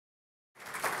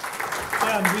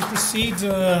Yeah, and we proceed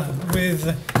with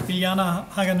Ileana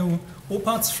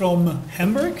Hanganu-Opatz from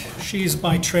Hamburg. She is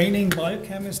by training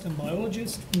biochemist and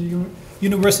biologist from the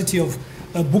University of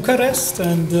Bucharest,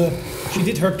 and she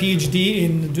did her PhD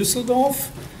in Düsseldorf,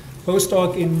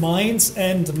 postdoc in Mainz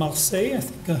and Marseille. I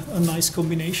think a nice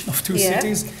combination of two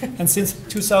cities. And since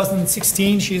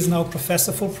 2016, she is now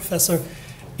full professor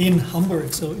in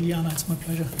Hamburg. So, Ileana, it's my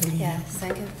pleasure having you. Yeah,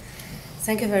 thank you.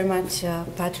 Thank you very much,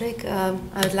 Patrick. I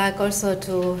would like also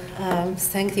to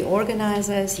thank the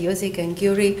organizers, Josik and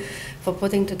Gyuri, for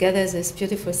putting together this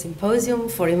beautiful symposium,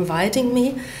 for inviting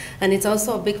me. And it's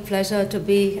also a big pleasure to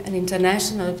be an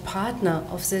international partner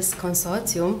of this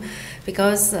consortium,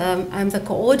 because I'm the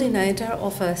coordinator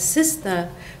of a sister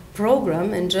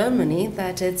program in Germany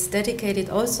that is dedicated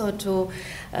also to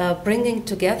bringing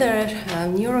together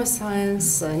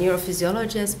neuroscience,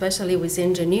 neurophysiology, especially with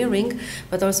engineering,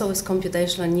 but also with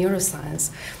computational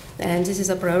neuroscience. And this is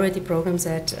a priority program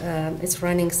that is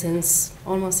running since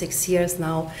almost 6 years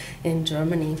now in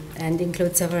Germany and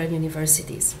includes several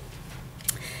universities.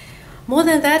 More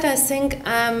than that, I think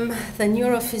I'm the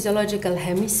neurophysiological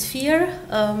hemisphere,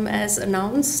 as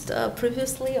announced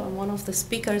previously on one of the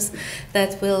speakers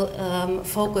that will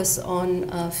focus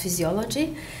on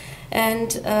physiology.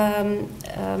 And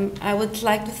I would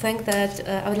like to thank that,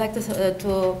 I would like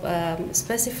to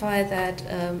specify that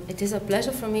it is a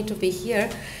pleasure for me to be here,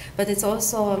 but it's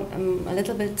also a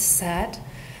little bit sad,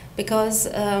 because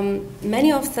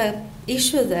many of the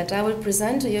issues that I will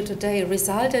present to you today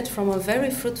resulted from a very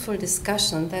fruitful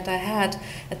discussion that I had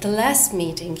at the last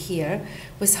meeting here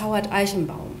with Howard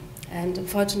Eichenbaum. And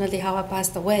unfortunately, Howard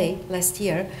passed away last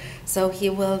year, so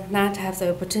he will not have the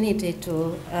opportunity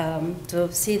to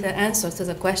see the answers to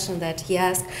the question that he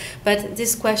asked. But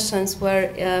these questions were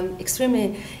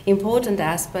extremely important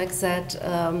aspects that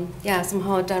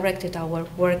somehow directed our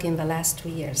work in the last 2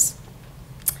 years.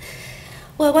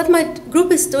 Well, what my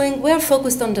group is doing, we are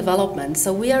focused on development.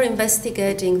 So we are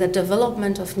investigating the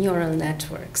development of neural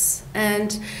networks.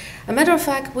 And a matter of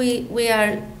fact,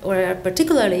 we're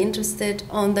particularly interested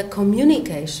on the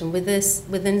communication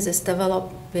within this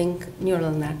developing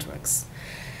neural networks.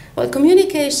 Well,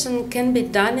 communication can be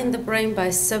done in the brain by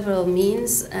several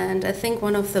means, and I think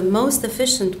one of the most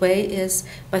efficient way is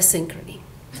by synchrony.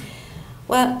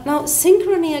 Well, now,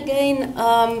 synchrony, again,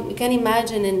 you can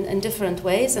imagine in different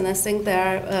ways, and I think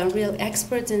there are real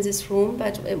experts in this room,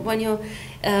 but when you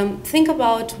think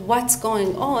about what's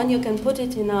going on, you can put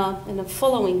it in a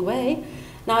following way.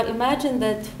 Now, imagine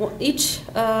that each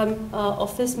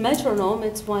of this metronome,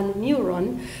 it's one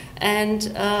neuron, and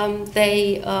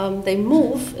they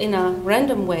move in a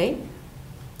random way.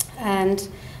 And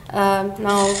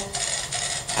now,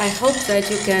 I hope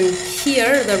that you can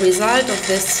hear the result of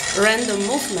this random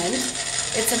movement.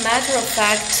 It's a matter of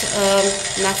fact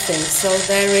nothing. So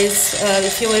there is,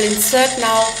 if you will insert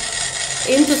now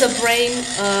into the brain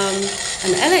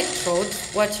an electrode,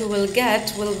 what you will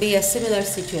get will be a similar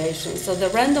situation. So the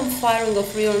random firing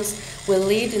of neurons will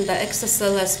lead in the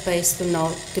extracellular space to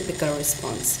no typical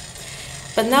response.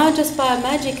 But now, just by a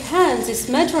magic hand, these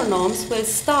metronomes will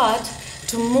start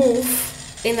to move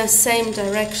in the same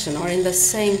direction or in the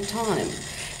same time.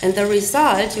 And the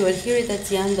result, you will hear it at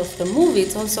the end of the movie,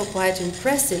 it's also quite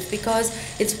impressive because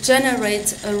it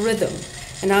generates a rhythm.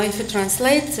 And now if you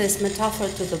translate this metaphor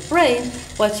to the brain,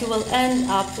 what you will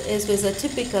end up is with a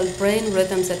typical brain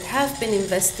rhythms that have been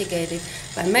investigated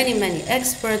by many, many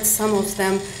experts, some of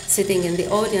them sitting in the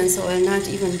audience or not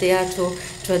even dare to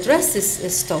address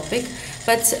this topic.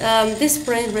 But these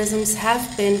brain rhythms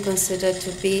have been considered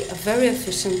to be a very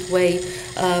efficient way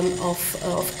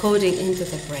of coding into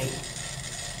the brain.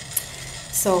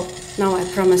 So now I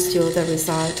promised you the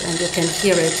result, and you can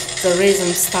hear it. The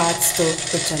rhythm starts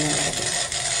to generate.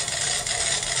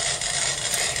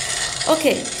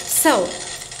 Okay, so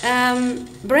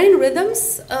brain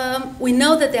rhythms, we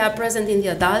know that they are present in the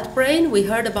adult brain. We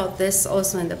heard about this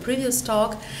also in the previous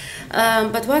talk.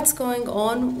 But what's going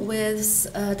on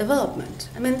with development?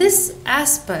 I mean, this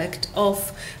aspect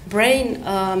of brain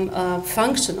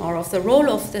function, or of the role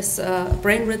of this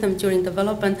brain rhythm during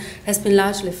development, has been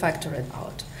largely factored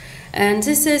out. And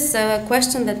this is a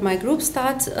question that my group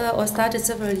started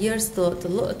several years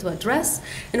to address.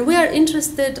 And we are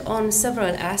interested on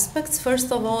several aspects.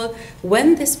 First of all,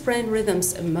 when these brain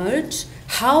rhythms emerge,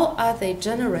 how are they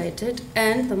generated?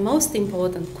 And the most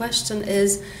important question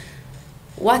is,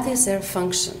 what is their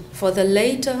function for the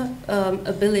later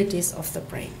abilities of the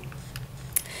brain?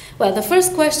 Well, the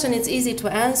first question is easy to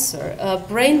answer.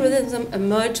 Brain rhythms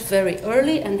emerge very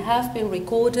early and have been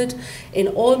recorded in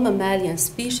all mammalian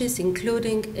species,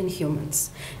 including in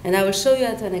humans. And I will show you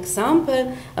as an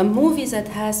example a movie that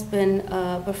has been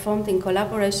performed in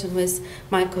collaboration with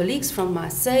my colleagues from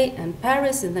Marseille and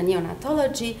Paris in the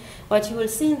neonatology. What you will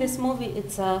see in this movie,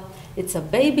 it's a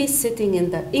baby sitting in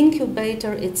the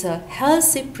incubator. It's a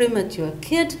healthy premature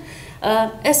kid.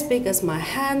 As big as my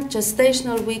hand,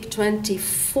 gestational week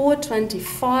 24,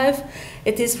 25.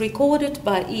 It is recorded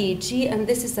by EEG, and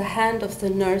this is the hand of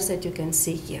the nurse that you can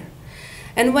see here.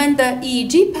 And when the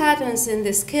EEG patterns in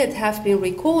this kid have been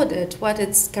recorded, what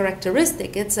is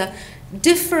characteristic, it's a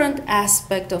different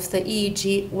aspect of the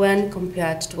EEG when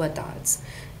compared to adults.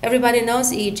 Everybody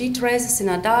knows EEG traces in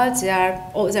adults. There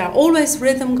are always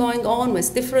rhythm going on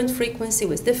with different frequency,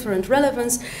 with different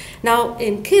relevance. Now,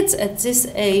 in kids at this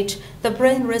age, the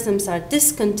brain rhythms are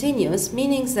discontinuous,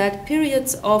 meaning that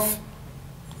periods of,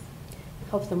 I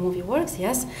hope the movie works,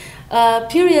 yes,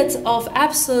 periods of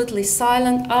absolutely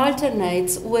silent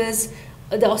alternates with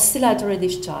the oscillatory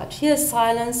discharge. Here's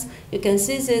silence. You can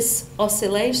see these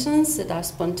oscillations that are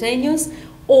spontaneous,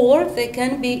 or they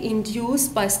can be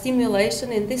induced by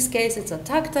stimulation. In this case, it's a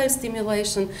tactile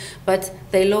stimulation, but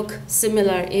they look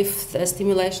similar if the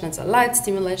stimulation is a light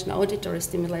stimulation, auditory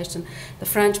stimulation. The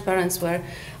French parents were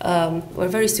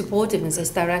very supportive in this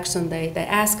direction. They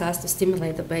asked us to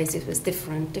stimulate the bases with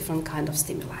different kind of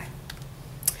stimuli.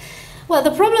 Well,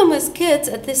 the problem with kids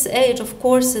at this age, of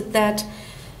course, is that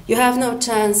you have no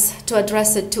chance to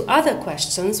address it to other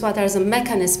questions. What are the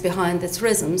mechanisms behind these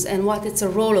rhythms and what is the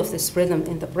role of this rhythm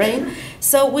in the brain?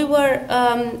 So we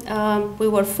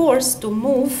were forced to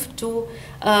move to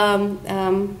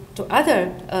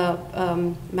other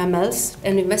mammals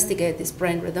and investigate these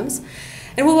brain rhythms.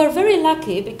 And we were very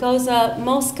lucky because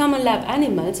most common lab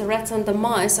animals, the rats and the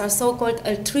mice, are so-called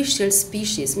altricial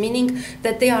species, meaning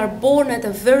that they are born at a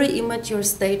very immature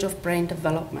stage of brain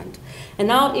development. And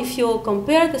now if you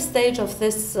compare the stage of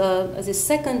this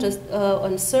second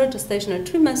and third gestational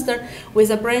trimester with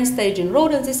a brain stage in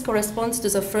rodents, this corresponds to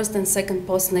the first and second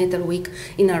postnatal week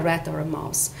in a rat or a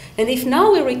mouse. And if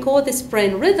now we record these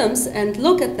brain rhythms and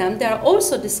look at them, they are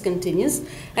also discontinuous.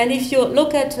 And if you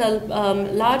look at a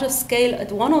larger scale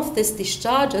at one of these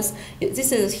discharges,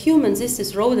 this is human, this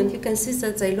is rodent, you can see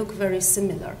that they look very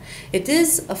similar. It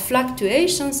is a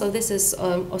fluctuation, so this is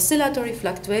oscillatory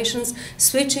fluctuations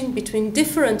switching between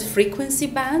different frequency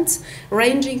bands,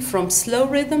 ranging from slow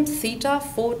rhythm, theta,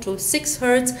 4 to 6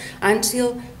 hertz,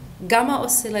 until gamma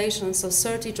oscillations, so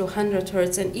 30 to 100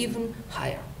 hertz, and even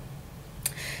higher.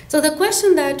 So the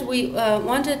question that we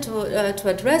wanted to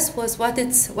address was what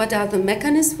are the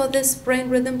mechanisms for this brain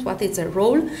rhythm, what is their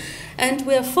role? And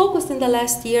we are focused in the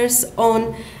last years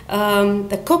on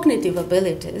the cognitive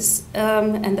abilities.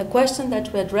 And the question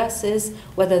that we address is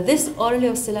whether this early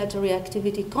oscillatory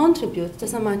activity contributes to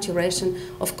the maturation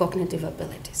of cognitive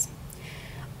abilities.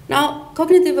 Now,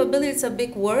 cognitive ability is a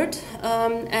big word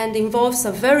and involves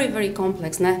a very, very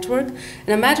complex network. And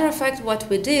a matter of fact, what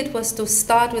we did was to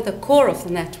start with the core of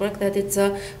the network, that it's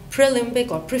a prelimbic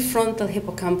or prefrontal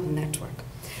hippocampal network.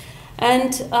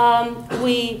 And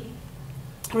we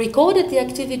recorded the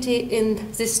activity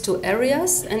in these two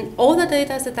areas, and all the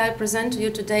data that I present to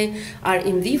you today are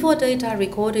in vivo data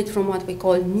recorded from what we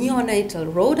call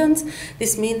neonatal rodents.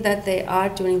 This means that they are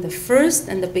during the first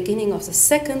and the beginning of the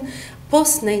second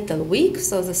postnatal week,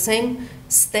 so the same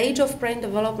stage of brain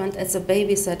development as the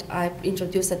babies that I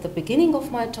introduced at the beginning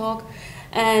of my talk.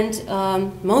 And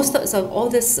all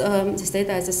this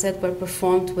data, as I said, were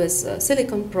performed with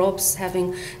silicon probes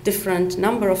having different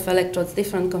number of electrodes,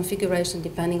 different configuration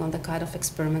depending on the kind of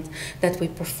experiment that we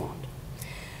performed.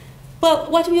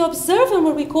 Well, what we observed when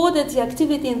we recorded the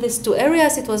activity in these two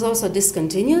areas, it was also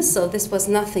discontinuous, so this was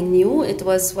nothing new. It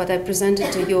was what I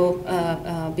presented to you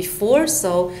before.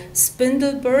 So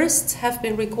spindle bursts have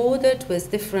been recorded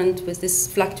with this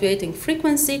fluctuating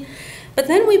frequency. But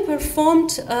then we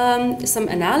performed some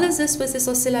analysis with this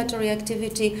oscillatory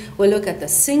activity. We look at the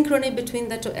synchrony between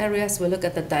the two areas. We look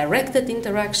at the directed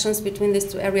interactions between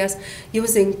these two areas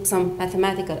using some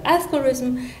mathematical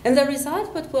algorithm. And the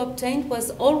result what we obtained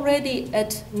was already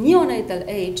at neonatal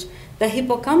age, the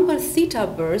hippocampal theta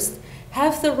burst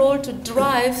have the role to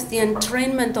drive the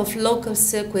entrainment of local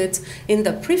circuits in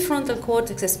the prefrontal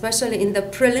cortex, especially in the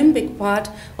prelimbic part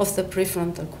of the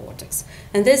prefrontal cortex.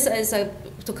 And this is,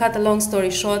 to cut a long story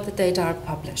short, the data are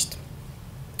published.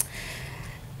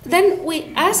 Then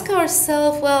we ask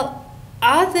ourselves, well,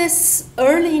 are these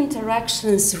early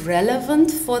interactions relevant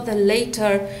for the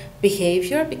later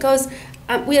behavior? Because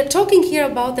we are talking here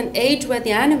about an age where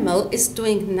the animal is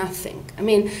doing nothing. I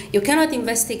mean, you cannot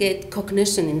investigate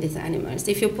cognition in these animals.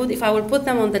 If I will put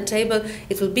them on the table,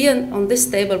 it will be on this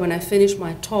table when I finish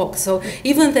my talk. So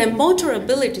even their motor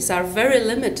abilities are very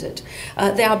limited.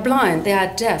 They are blind, they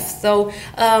are deaf. So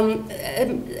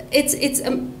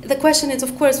the question is,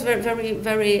 of course,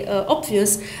 very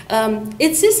obvious.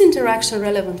 Is this interaction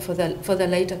relevant for the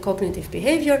later cognitive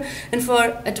behavior? And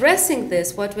for addressing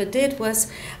this, what we did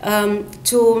was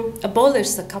to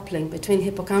abolish the coupling between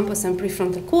hippocampus and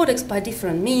prefrontal cortex by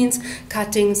different means,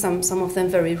 cutting some of them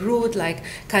very rude, like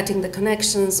cutting the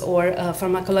connections or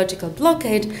pharmacological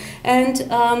blockade. And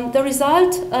the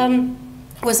result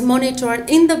was monitored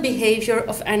in the behavior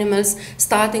of animals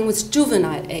starting with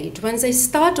juvenile age, when they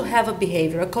start to have a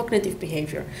behavior, a cognitive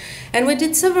behavior. And we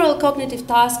did several cognitive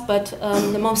tasks, but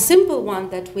the most simple one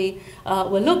that we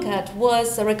will look at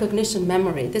was the recognition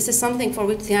memory. This is something for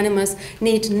which the animals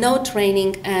need no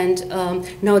training and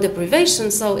no deprivation,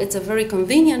 so it's a very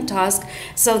convenient task.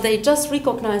 So they just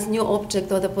recognize new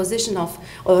object or the position of,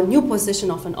 or new position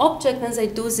of an object, and they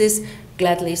do this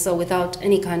gladly, so without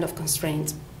any kind of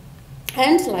constraints.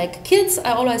 And like kids,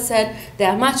 I always said, they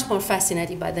are much more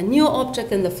fascinated by the new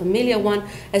object than the familiar one,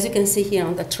 as you can see here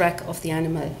on the track of the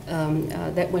animal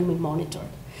that when we monitored.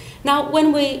 Now,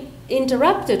 when we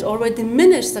interrupted or we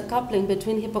diminished the coupling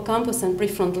between hippocampus and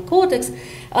prefrontal cortex,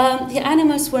 the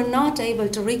animals were not able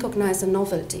to recognize a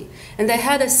novelty. And they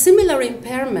had a similar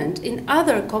impairment in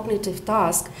other cognitive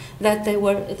tasks that they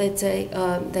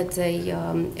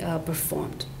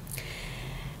performed.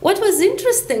 What was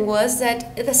interesting was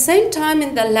that at the same time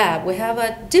in the lab, we have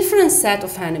a different set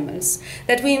of animals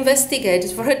that we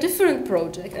investigated for a different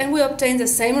project, and we obtained the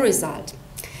same result.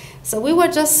 So we were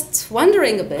just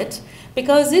wondering a bit,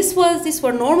 because these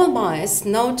were normal mice,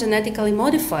 no genetically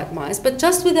modified mice, but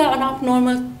just with an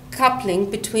abnormal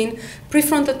coupling between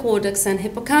prefrontal cortex and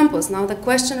hippocampus. Now the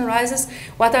question arises,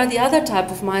 what are the other type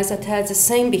of mice that had the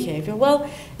same behavior? Well,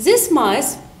 these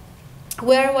mice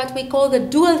were what we call the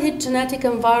dual-hit genetic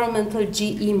environmental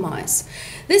GE mice.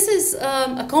 This is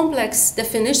a complex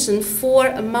definition for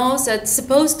a mouse that's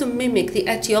supposed to mimic the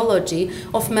etiology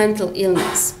of mental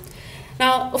illness.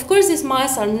 Now, of course, these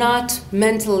mice are not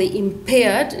mentally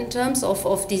impaired in terms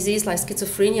of disease like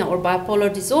schizophrenia or bipolar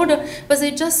disorder, but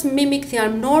they just mimic the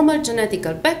abnormal genetic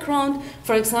background,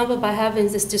 for example, by having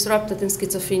this disrupted in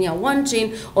schizophrenia 1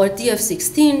 gene or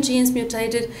DF16 genes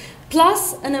mutated,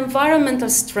 plus an environmental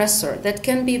stressor that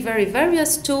can be very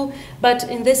various too, but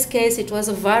in this case it was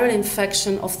a viral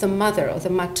infection of the mother, or the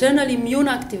maternal immune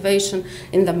activation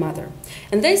in the mother.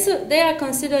 And they are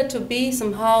considered to be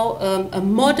somehow a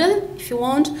model, if you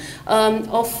want,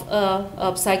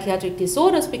 of psychiatric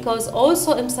disorders, because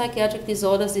also in psychiatric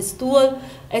disorders this dual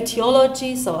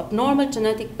etiology, so abnormal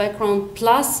genetic background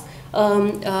plus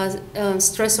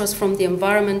stressors from the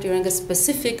environment during a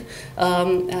specific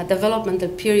developmental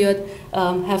period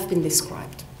have been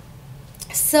described.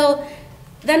 So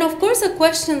then, of course, a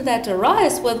question that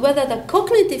arises was whether the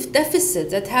cognitive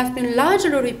deficits that have been largely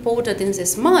reported in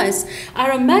these mice are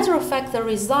a matter of fact the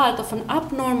result of an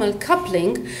abnormal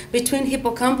coupling between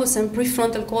hippocampus and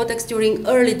prefrontal cortex during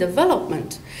early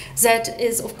development. That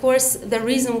is, of course, the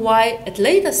reason why at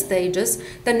later stages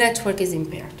the network is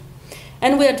impaired.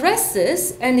 And we addressed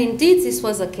this, and indeed this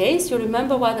was the case. You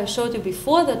remember what I showed you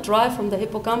before, the drive from the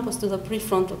hippocampus to the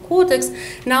prefrontal cortex.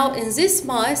 Now in these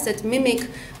mice that mimic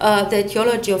the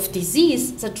etiology of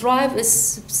disease, the drive is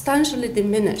substantially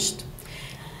diminished.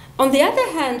 On the other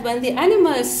hand, when the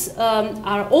animals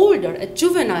are older, at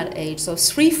juvenile age, so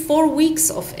 3-4 weeks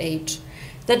of age,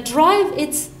 the drive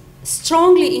is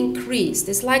strongly increased.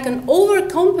 It's like an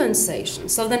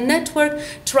overcompensation. So the network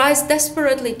tries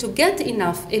desperately to get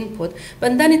enough input,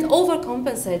 but then it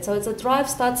overcompensates. So the drive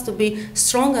starts to be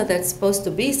stronger than it's supposed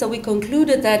to be. So we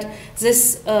concluded that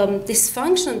this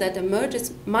dysfunction that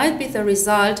emerges might be the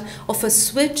result of a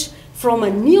switch from a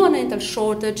neonatal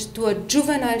shortage to a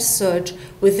juvenile surge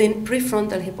within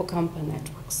prefrontal hippocampal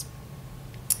networks.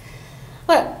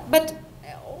 Well, but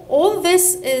all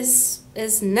this is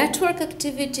network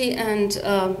activity, and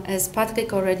as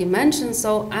Patrick already mentioned,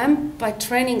 so I'm by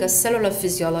training a cellular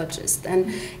physiologist,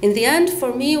 and in the end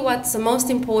for me what's the most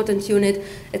important unit,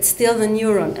 it's still the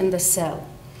neuron and the cell.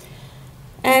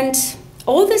 And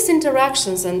all these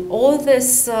interactions and all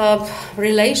this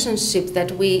relationships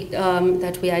that we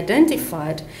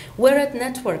identified were at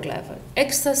network level,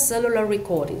 extracellular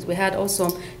recordings. We had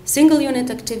also single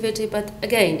unit activity, but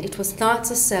again, it was not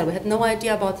the cell. We had no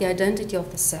idea about the identity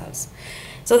of the cells.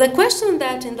 So the question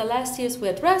that in the last years we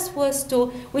addressed was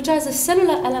to which are the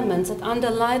cellular elements that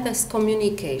underlie this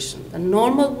communication, the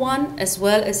normal one as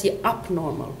well as the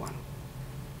abnormal one.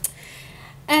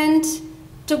 And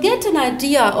to get an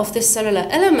idea of the cellular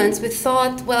elements, we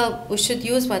thought, well, we should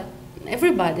use what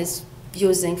everybody's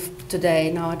using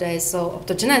today, nowadays, so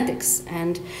optogenetics.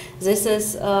 And this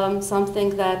is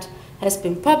something that has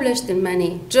been published in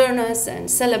many journals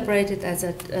and celebrated as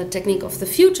a technique of the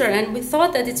future. And we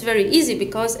thought that it's very easy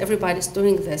because everybody's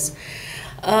doing this.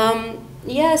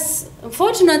 Yes,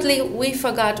 unfortunately, we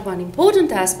forgot one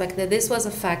important aspect, that this was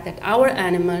a fact that our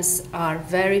animals are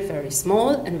very, very small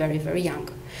and very, very young.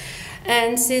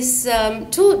 And these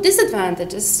two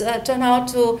disadvantages turn out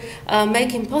to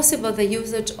make impossible the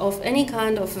usage of any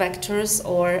kind of vectors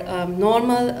or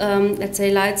normal, let's say,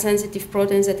 light-sensitive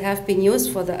proteins that have been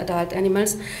used for the adult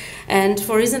animals. And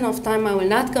for reason of time, I will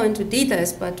not go into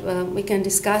details, but we can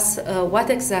discuss what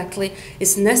exactly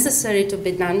is necessary to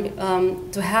be done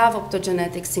to have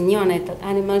optogenetics in neonatal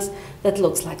animals that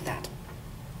looks like that.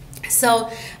 So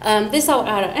these are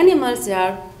our animals. They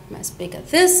are as big as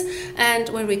this, and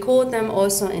we record them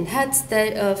also in head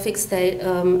fixed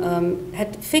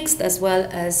as well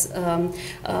as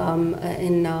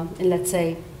in let's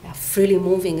say, freely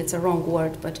moving. It's a wrong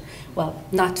word, but well,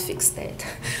 not fixed state.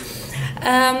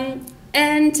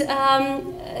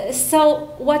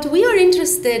 So what we are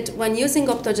interested when using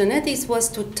optogenetics was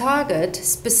to target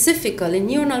specifically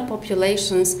neuronal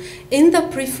populations in the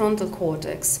prefrontal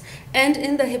cortex and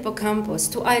in the hippocampus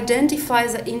to identify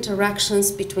the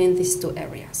interactions between these two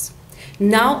areas,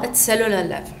 now at cellular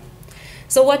level.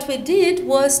 So what we did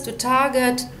was to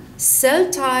target cell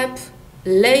type,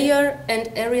 layer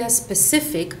and area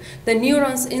specific the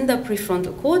neurons in the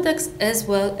prefrontal cortex as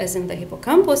well as in the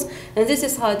hippocampus. And this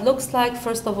is how it looks like.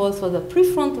 First of all, for the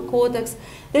prefrontal cortex,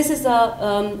 this is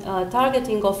a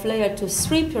targeting of layer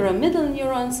 2-3 pyramidal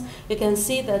neurons. You can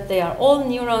see that they are all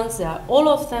neurons. They are all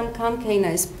of them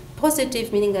CAM-kinase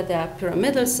positive, meaning that they are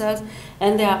pyramidal cells,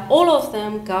 and they are all of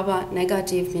them GABA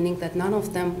negative, meaning that none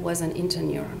of them was an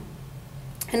interneuron.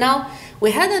 And now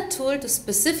we had a tool to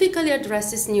specifically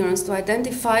address these neurons to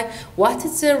identify what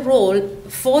is their role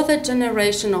for the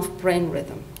generation of brain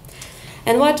rhythm.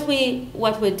 And what we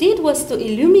did was to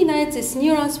illuminate these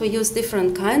neurons. We used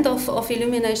different kind of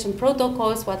illumination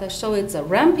protocols. What I show is a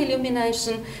ramp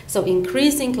illumination, so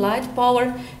increasing light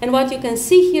power. And what you can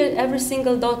see here, every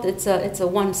single dot, it's a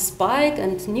one spike,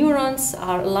 and neurons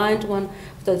are aligned one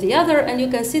to the other, and you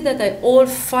can see that they all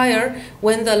fire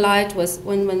when the light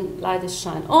when light is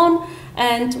shined on.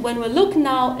 And when we look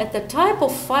now at the type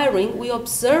of firing, we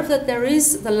observe that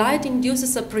the light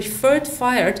induces a preferred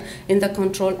fire in the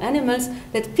control animals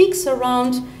that peaks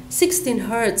around 16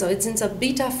 Hertz, so it's in the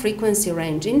beta frequency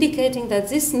range, indicating that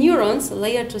these neurons,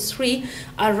 layer 2-3,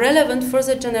 are relevant for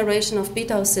the generation of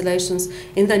beta oscillations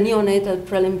in the neonatal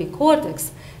prelimbic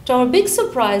cortex. To our big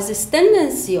surprise, this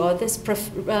tendency or this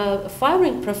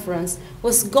firing preference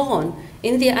was gone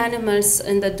in the animals,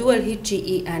 in the dual hit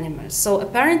GE animals. So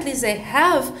apparently they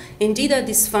have indeed a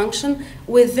dysfunction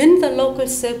within the local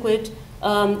circuit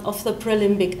of the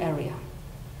prelimbic area.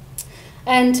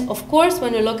 And of course,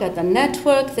 when you look at the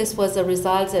network, this was the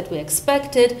result that we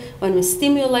expected. When we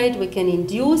stimulate, we can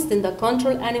induce in the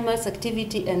control animals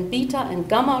activity in beta and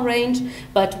gamma range,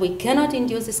 but we cannot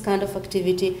induce this kind of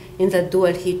activity in the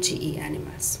dual hit GE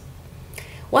animals.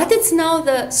 What is now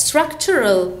the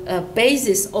structural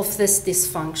basis of this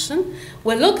dysfunction?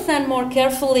 We'll look then more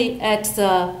carefully at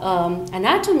the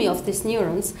anatomy of these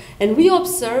neurons, and we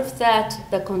observe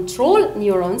that the control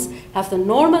neurons have the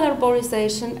normal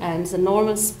arborization and the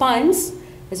normal spines,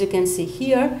 as you can see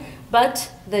here, but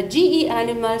the GE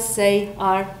animals, they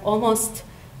are almost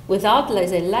without,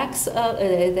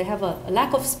 they have a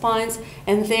lack of spines,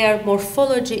 and their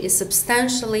morphology is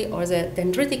substantially, or the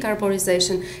dendritic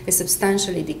arborization is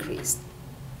substantially decreased.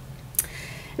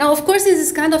 Now, of course, in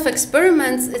this kind of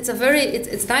experiments,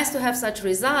 it's nice to have such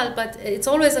result, but it's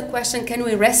always a question: can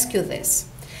we rescue this?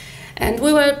 And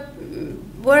we're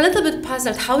a little bit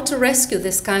puzzled how to rescue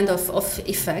this kind of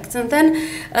effects. And then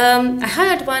I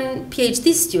hired one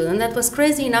PhD student that was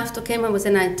crazy enough to come up with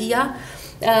an idea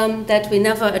that we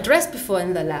never addressed before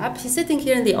in the lab. He's sitting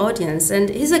here in the audience, and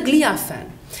he's a glia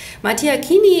fan. Mattia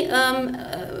Kini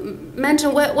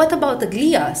mentioned, well, what about the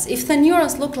glias? If the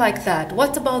neurons look like that,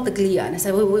 what about the glia? And I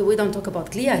said, we don't talk about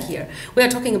glia here. We are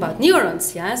talking about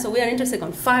neurons, yeah? So we are interested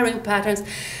in firing patterns.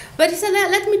 But he said,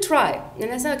 let me try.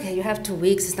 And I said, okay, you have 2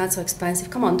 weeks, it's not so expensive,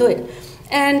 come on, do it.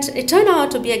 And it turned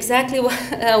out to be exactly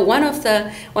one of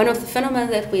the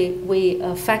phenomena that we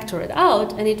factored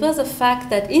out, and it was the fact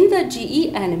that in the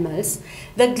GE animals,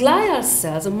 the glial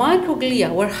cells, the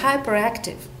microglia, were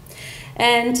hyperactive.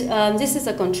 And this is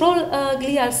a control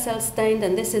glial cell stained,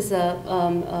 and this is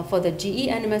for the GE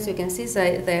animals. You can see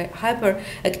the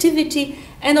hyperactivity.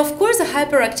 And of course, the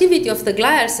hyperactivity of the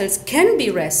glial cells can be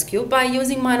rescued by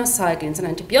using minocyclines,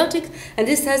 an antibiotic, and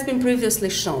this has been previously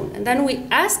shown. And then we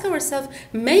ask ourselves,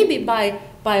 maybe by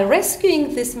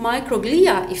rescuing this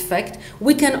microglia effect,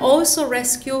 we can also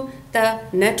rescue the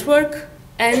network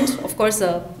and, of course,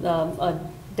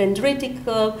 dendritic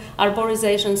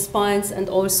arborization spines, and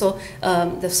also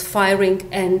the firing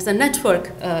and the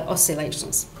network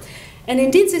oscillations. And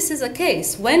indeed, this is a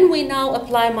case. When we now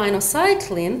apply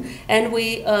minocycline, and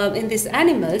we, in these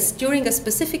animals, during a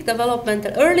specific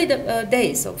developmental early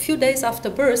days, so a few days after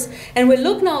birth, and we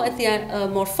look now at the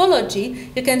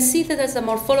morphology, you can see that as the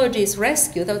morphology is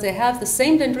rescued, though they have the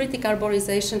same dendritic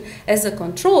arborization as the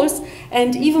controls,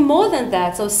 and even more than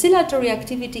that, so oscillatory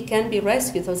activity can be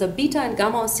rescued. So the beta and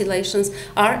gamma oscillations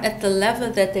are at the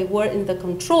level that they were in the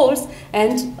controls,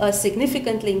 and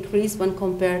significantly increased when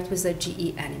compared with the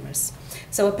GE animals.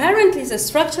 So apparently the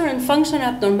structure and function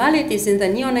abnormalities in the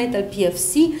neonatal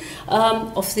PFC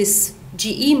of this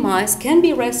GE mice can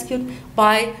be rescued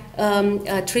by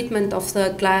treatment of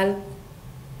the glial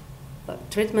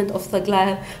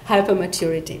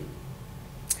hypermaturity.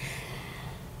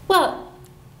 Well,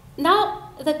 now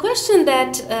the question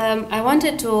that I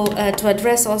wanted to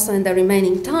address also in the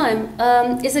remaining time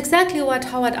is exactly what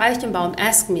Howard Eichenbaum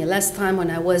asked me last time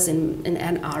when I was in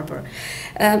Ann Arbor.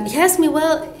 He asked me,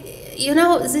 well, you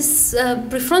know, this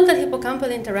prefrontal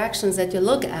hippocampal interactions that you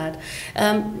look at,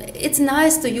 it's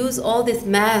nice to use all this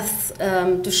math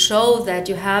to show that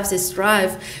you have this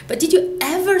drive, but did you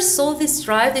ever saw this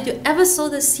drive? Did you ever saw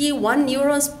the C1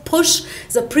 neurons push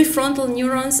the prefrontal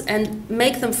neurons and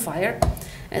make them fire?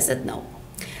 I said no.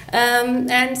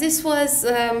 And this was,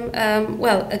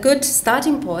 well, a good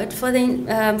starting point for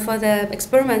the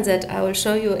experiment that I will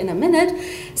show you in a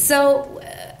minute. So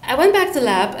I went back to the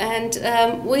lab,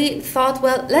 and we thought,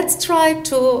 well, let's try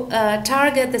to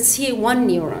target the CA1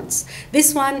 neurons.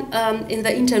 This one in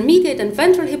the intermediate and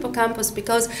ventral hippocampus,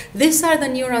 because these are the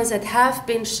neurons that have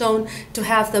been shown to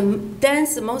have the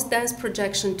most dense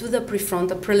projection to the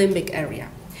prefrontal prelimbic area.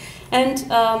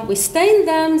 And we stained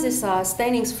them. These are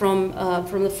stainings from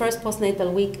the first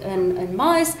postnatal week in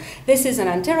mice. This is an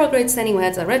anterograde staining. We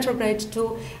had a retrograde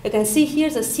too. You can see here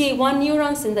the CA1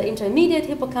 neurons in the intermediate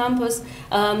hippocampus.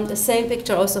 The same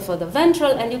picture also for the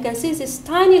ventral. And you can see these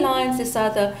tiny lines. These are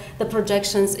the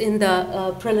projections in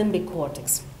the prelimbic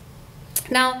cortex.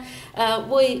 Now,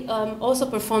 we also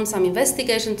performed some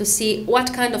investigation to see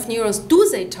what kind of neurons do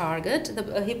they target,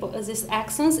 these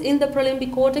axons in the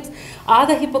prelimbic cortex. Are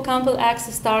the hippocampal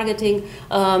axis targeting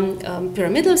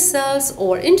pyramidal cells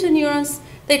or interneurons?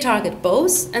 They target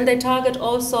both, and they target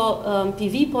also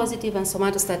PV positive and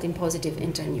somatostatin positive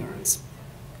interneurons.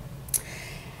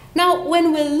 Now,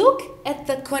 when we look at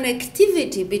the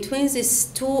connectivity between these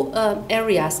two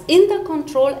areas in the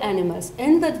control animals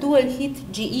and the dual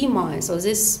hit GE mice, or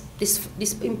this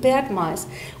impaired mice,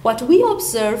 what we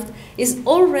observed is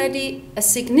already a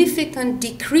significant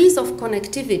decrease of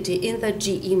connectivity in the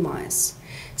GE mice.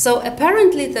 So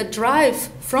apparently the drive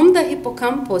from the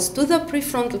hippocampus to the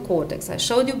prefrontal cortex, I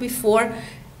showed you before,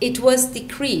 it was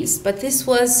decreased, but this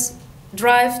was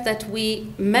drive that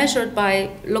we measured by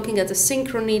looking at the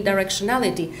synchrony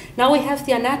directionality. Now we have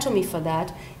the anatomy for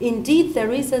that. Indeed,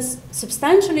 there is a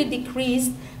substantially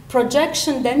decreased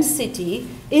projection density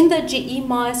in the GE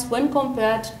mice when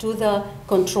compared to the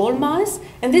control mice.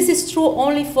 And this is true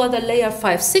only for the layer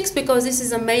 5-6, because this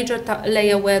is a major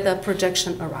layer where the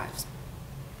projection arrives.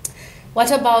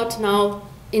 What about now,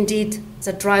 indeed,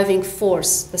 the driving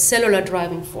force, the cellular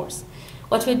driving force?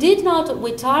 What we did now,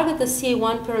 we target the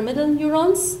CA1 pyramidal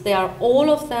neurons. They are all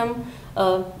of them.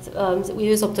 We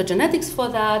use optogenetics for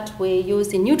that. We use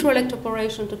the neutral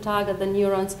electroporation to target the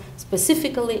neurons,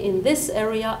 specifically in this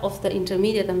area of the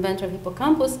intermediate and ventral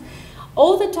hippocampus.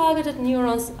 All the targeted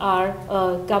neurons are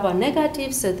GABA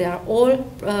negative, so they are all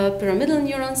pyramidal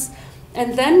neurons.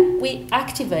 And then we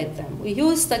activate them. We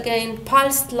used, again,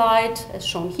 pulsed light, as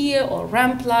shown here, or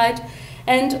ramp light.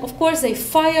 And of course, they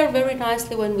fire very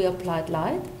nicely when we applied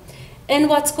light. And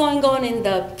what's going on in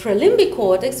the prelimbic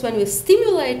cortex, when we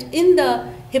stimulate in the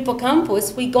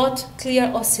hippocampus, we got clear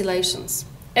oscillations.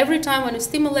 Every time when we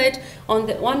stimulate on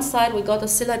the one side, we got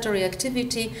oscillatory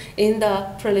activity in the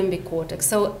prelimbic cortex.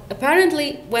 So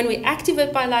apparently, when we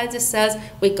activate by light these cells,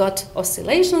 we got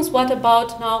oscillations. What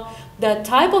about now the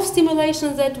type of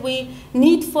stimulation that we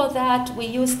need for that? We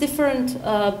use different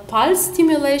pulse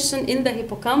stimulation in the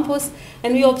hippocampus,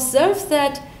 and we observe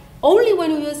that only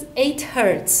when we use 8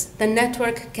 Hertz, the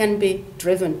network can be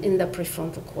driven in the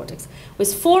prefrontal cortex.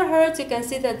 With 4 Hertz, you can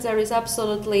see that there is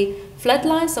absolutely flat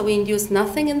line, so we induce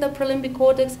nothing in the prelimbic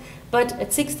cortex, but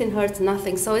at 16 Hertz,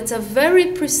 nothing. So it's a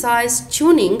very precise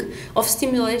tuning of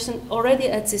stimulation already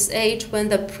at this age when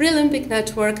the prelimbic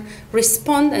network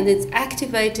responds and it's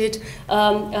activated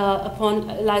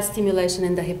upon light stimulation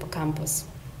in the hippocampus.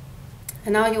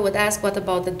 And now you would ask, what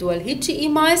about the dual hit GE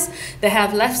mice? They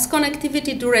have less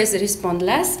connectivity, do they respond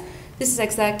less? This is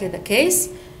exactly the case.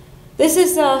 This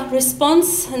is a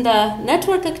response in the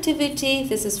network activity.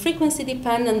 This is frequency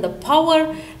dependent. The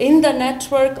power in the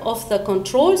network of the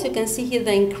controls. You can see here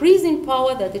the increase in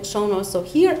power that is shown also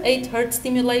here, 8 Hertz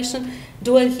stimulation.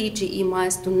 Dual hit GE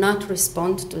mice do not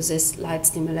respond to this light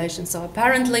stimulation. So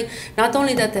apparently, not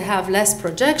only that they have less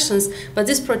projections, but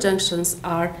these projections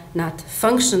are not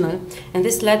functional. And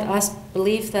this led us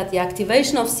believe that the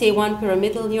activation of CA1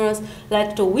 pyramidal neurons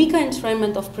led to weaker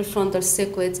entrainment of prefrontal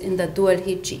circuits in the dual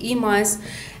hit GE mice.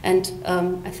 And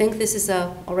I think this is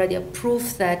already a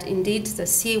proof that indeed the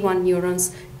CA1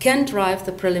 neurons can drive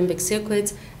the prelimbic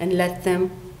circuits and let them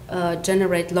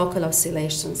generate local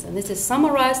oscillations. And this is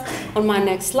summarized on my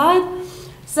next slide.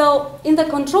 So in the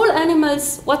control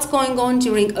animals, what's going on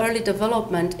during early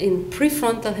development in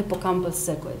prefrontal hippocampal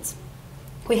circuits?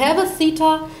 We have a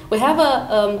theta, we have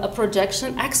a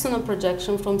projection, axonal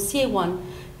projection from CA1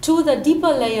 to the deeper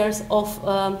layers of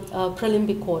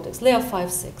prelimbic cortex, layer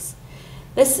 5, 6.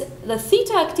 The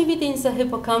theta activity in the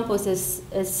hippocampus is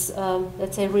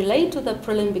let's say, relayed to the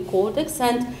prelimbic cortex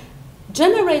and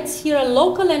generates here a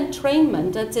local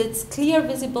entrainment that it's clear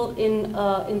visible in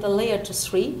the layer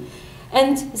 2-3.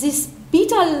 And this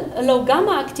beta low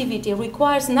gamma activity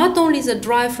requires not only the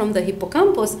drive from the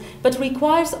hippocampus, but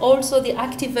requires also the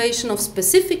activation of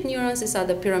specific neurons, these are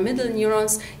the pyramidal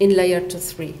neurons, in layer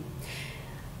 2-3.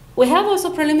 We have also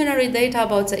preliminary data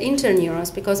about the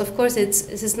interneurons, because of course this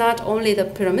is not only the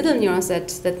pyramidal neurons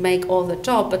that make all the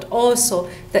job, but also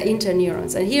the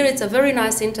interneurons. And here it's a very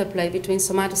nice interplay between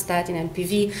somatostatin and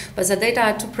PV, but the data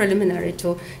are too preliminary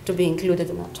to be included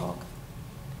in our talk.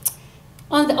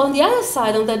 On the other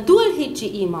side, on the dual hit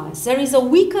GE mice, there is a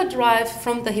weaker drive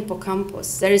from the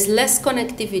hippocampus. There is less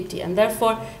connectivity, and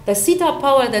therefore the theta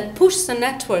power that pushes the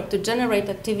network to generate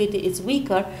activity is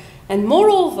weaker. And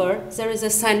moreover, there is a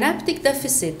synaptic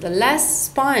deficit, the less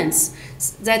spines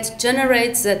that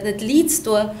generates, that leads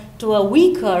to a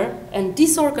weaker and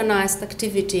disorganized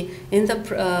activity in the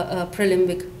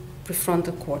prelimbic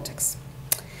prefrontal cortex.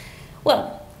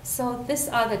 Well, so these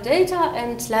are the data,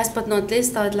 and last but not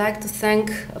least, I would like to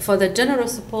thank for the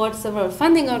generous support several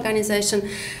funding organizations.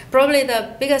 Probably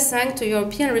the biggest thanks to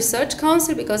European Research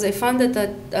Council, because they funded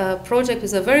a project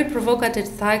with a very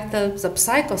provocative title, the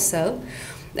Psychocell.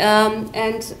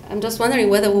 And I'm just wondering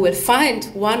whether we will find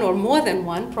one or more than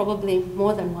one, probably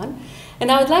more than one. And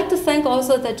I would like to thank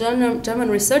also the German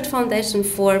Research Foundation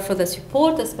for the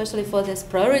support, especially for this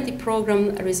priority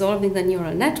program, Resolving the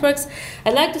Neural Networks.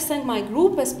 I'd like to thank my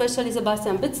group, especially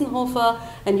Sebastian Bitzenhofer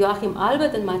and Joachim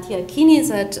Albert and Mattia Kini,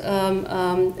 that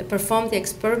performed the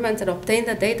experiments and obtained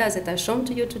the data that I've shown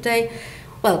to you today.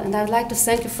 Well, and I would like to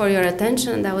thank you for your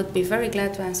attention, and I would be very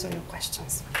glad to answer your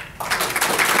questions.